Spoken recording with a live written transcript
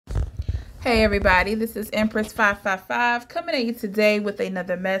Hey everybody, this is Empress 555 coming at you today with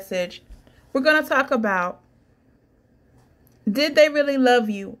another message. We're going to talk about, did they really love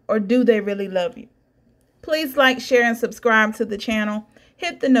you or do they really love you? Please like, share, and subscribe to the channel.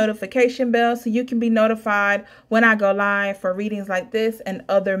 Hit the notification bell so you can be notified when I go live for readings like this and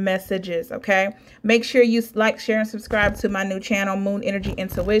other messages, okay? Make sure you like, share, and subscribe to my new channel, Moon Energy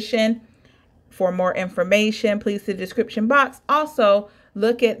Intuition. For more information, please see the description box. Also,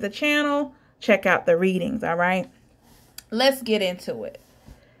 look at the channel, check out the readings, all right? Let's get into it.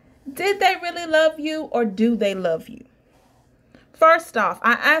 Did they really love you or do they love you? First off,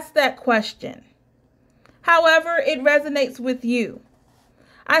 I asked that question. However, it resonates with you.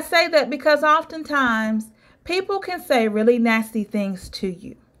 I say that because oftentimes people can say really nasty things to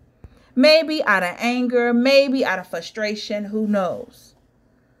you. Maybe out of anger, maybe out of frustration, who knows?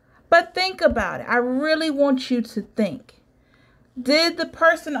 But think about it. I really want you to think. Did the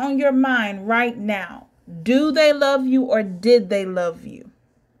person on your mind right now, do they love you or did they love you?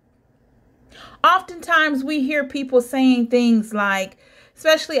 Oftentimes we hear people saying things like,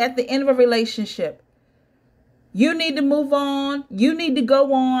 especially at the end of a relationship, you need to move on. You need to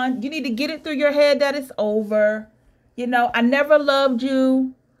go on. You need to get it through your head that it's over. You know, I never loved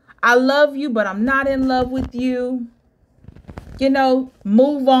you. I love you, but I'm not in love with you. You know,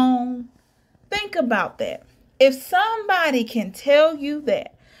 move on. Think about that. If somebody can tell you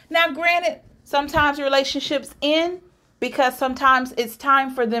that. Now, granted, sometimes relationships end because sometimes it's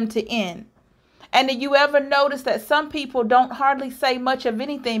time for them to end. And did you ever notice that some people don't hardly say much of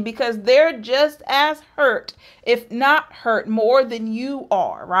anything because they're just as hurt, if not hurt more than you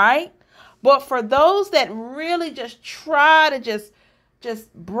are, right? But for those that really just try to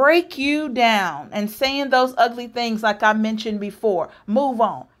just break you down and saying those ugly things like I mentioned before, move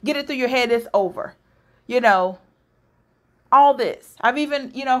on, get it through your head, it's over. You know, all this. I've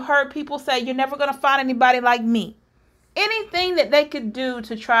even, heard people say, you're never going to find anybody like me. Anything that they could do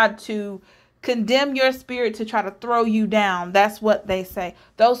to try to condemn your spirit, to try to throw you down, that's what they say.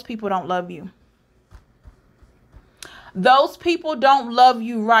 Those people don't love you. Those people don't love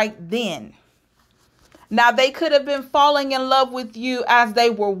you right then. Now, they could have been falling in love with you as they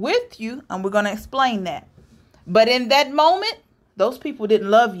were with you, and we're going to explain that. But in that moment, those people didn't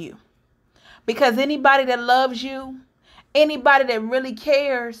love you. Because anybody that loves you, anybody that really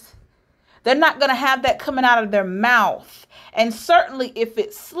cares, they're not going to have that coming out of their mouth. And certainly if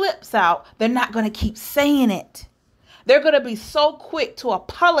it slips out, they're not going to keep saying it. They're going to be so quick to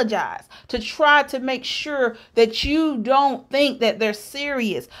apologize, to try to make sure that you don't think that they're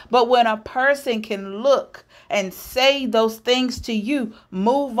serious. But when a person can look and say those things to you,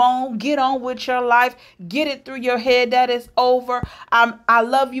 move on, get on with your life, get it through your head that it's over. I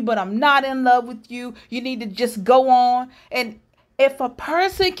love you, but I'm not in love with you. You need to just go on. And if a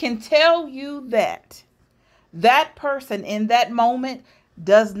person can tell you that, that person in that moment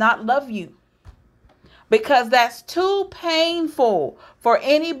does not love you. Because that's too painful for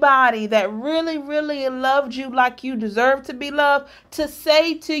anybody that really, really loved you like you deserve to be loved to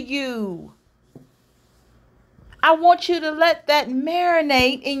say to you. I want you to let that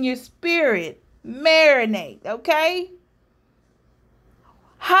marinate in your spirit. Marinate, okay?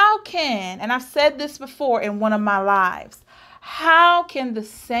 How can, and I've said this before in one of my lives, how can the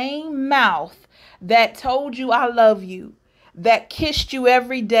same mouth that told you I love you, that kissed you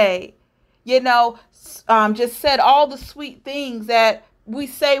every day, just said all the sweet things that we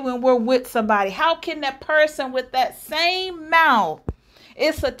say when we're with somebody. How can that person with that same mouth,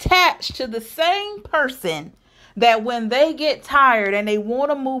 it's attached to the same person that when they get tired and they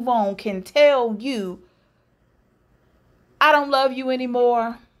want to move on can tell you, I don't love you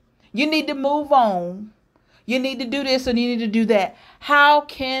anymore. You need to move on. You need to do this and you need to do that. How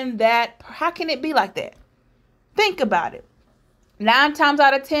can it be like that? Think about it. 9 times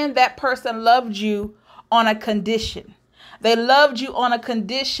out of 10, that person loved you on a condition. They loved you on a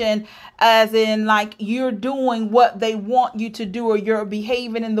condition as in like you're doing what they want you to do or you're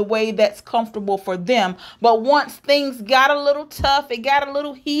behaving in the way that's comfortable for them. But once things got a little tough, it got a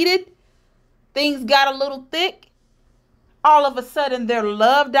little heated, things got a little thick, all of a sudden their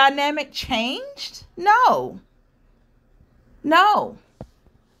love dynamic changed? No.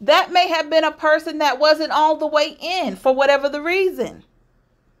 That may have been a person that wasn't all the way in for whatever the reason.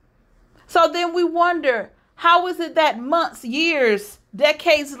 So then we wonder, how is it that months, years,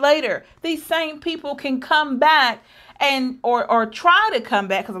 decades later, these same people can come back and or try to come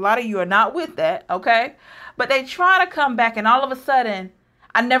back, because a lot of you are not with that, okay? But they try to come back and all of a sudden,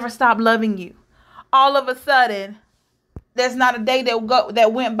 I never stopped loving you. All of a sudden, there's not a day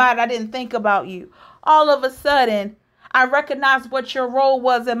that went by that I didn't think about you. All of a sudden, I recognized what your role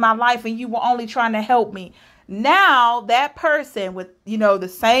was in my life and you were only trying to help me. Now that person with, the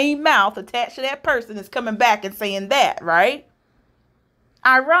same mouth attached to that person is coming back and saying that, right?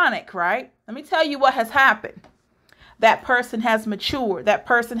 Ironic, right? Let me tell you what has happened. That person has matured. That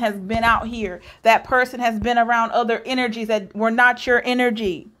person has been out here. That person has been around other energies that were not your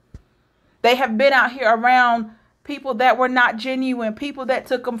energy. They have been out here around people that were not genuine, people that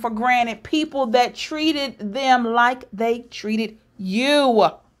took them for granted, people that treated them like they treated you.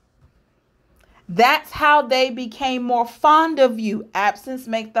 That's how they became more fond of you. Absence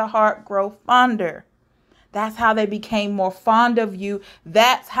make the heart grow fonder. That's how they became more fond of you.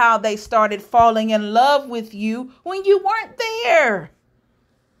 That's how they started falling in love with you when you weren't there.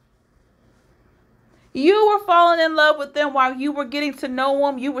 You were falling in love with them while you were getting to know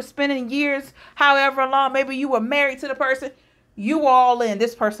them. You were spending years, however long. Maybe you were married to the person. You were all in.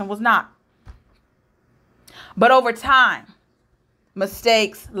 This person was not. But over time,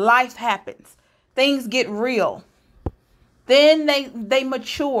 mistakes, life happens. Things get real. Then they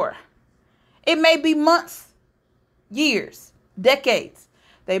mature. It may be months, years, decades.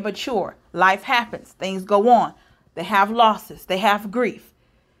 They mature. Life happens. Things go on. They have losses. They have grief.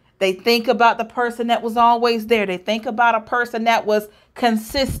 They think about the person that was always there. They think about a person that was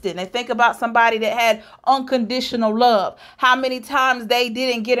consistent. They think about somebody that had unconditional love. How many times they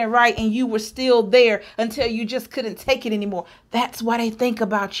didn't get it right and you were still there until you just couldn't take it anymore. That's why they think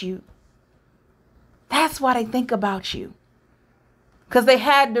about you. That's why they think about you. Because they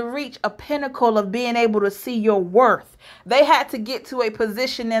had to reach a pinnacle of being able to see your worth. They had to get to a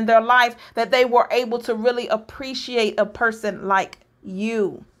position in their life that they were able to really appreciate a person like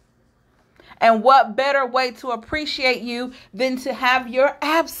you. And what better way to appreciate you than to have your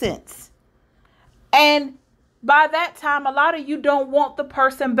absence? And by that time, a lot of you don't want the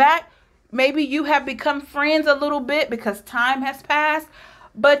person back. Maybe you have become friends a little bit because time has passed.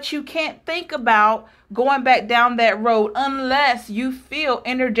 But you can't think about going back down that road unless you feel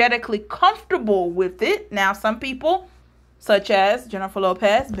energetically comfortable with it. Now, some people, such as Jennifer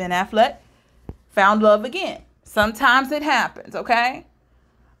Lopez, Ben Affleck, found love again. Sometimes it happens, okay?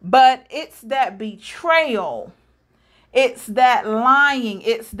 But it's that betrayal. It's that lying.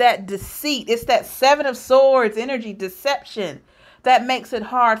 It's that deceit. It's that Seven of Swords energy, deception, that makes it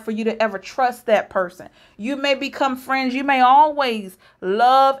hard for you to ever trust that person. You may become friends. You may always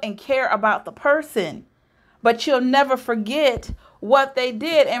love and care about the person, but you'll never forget what they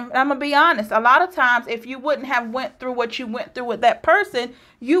did. And I'm going to be honest. A lot of times, if you wouldn't have went through what you went through with that person,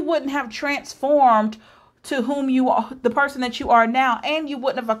 you wouldn't have transformed to whom you are, the person that you are now, and you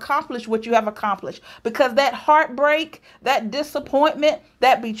wouldn't have accomplished what you have accomplished, because that heartbreak, that disappointment,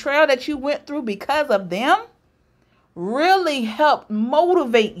 that betrayal that you went through because of them really helped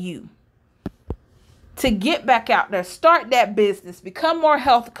motivate you to get back out there, start that business, become more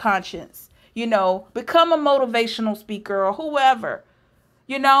health conscious, become a motivational speaker or whoever,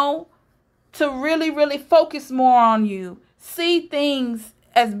 to really, really focus more on you, see things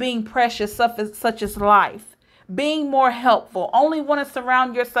as being precious, such as life, being more helpful, only want to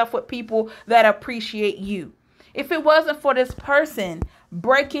surround yourself with people that appreciate you. If it wasn't for this person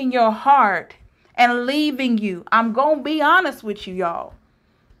breaking your heart and leaving you, I'm going to be honest with you, y'all,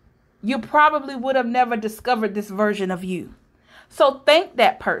 you probably would have never discovered this version of you. So thank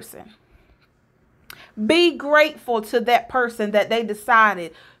that person. Be grateful to that person that they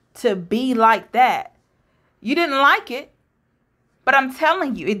decided to be like that. You didn't like it, but I'm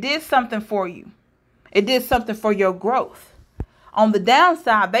telling you, it did something for you. It did something for your growth. On the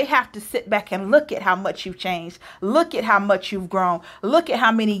downside, they have to sit back and look at how much you've changed. Look at how much you've grown. Look at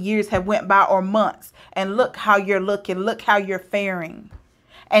how many years have went by or months. And look how you're looking. Look how you're faring.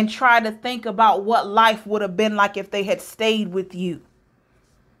 And try to think about what life would have been like if they had stayed with you.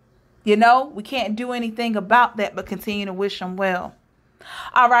 We can't do anything about that but continue to wish them well.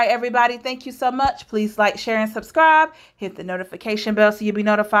 All right, everybody. Thank you so much. Please like, share, and subscribe. Hit the notification bell so you'll be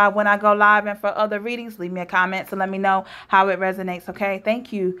notified when I go live. And for other readings, leave me a comment to let me know how it resonates. Okay.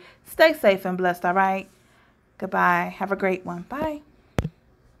 Thank you. Stay safe and blessed. All right. Goodbye. Have a great one. Bye.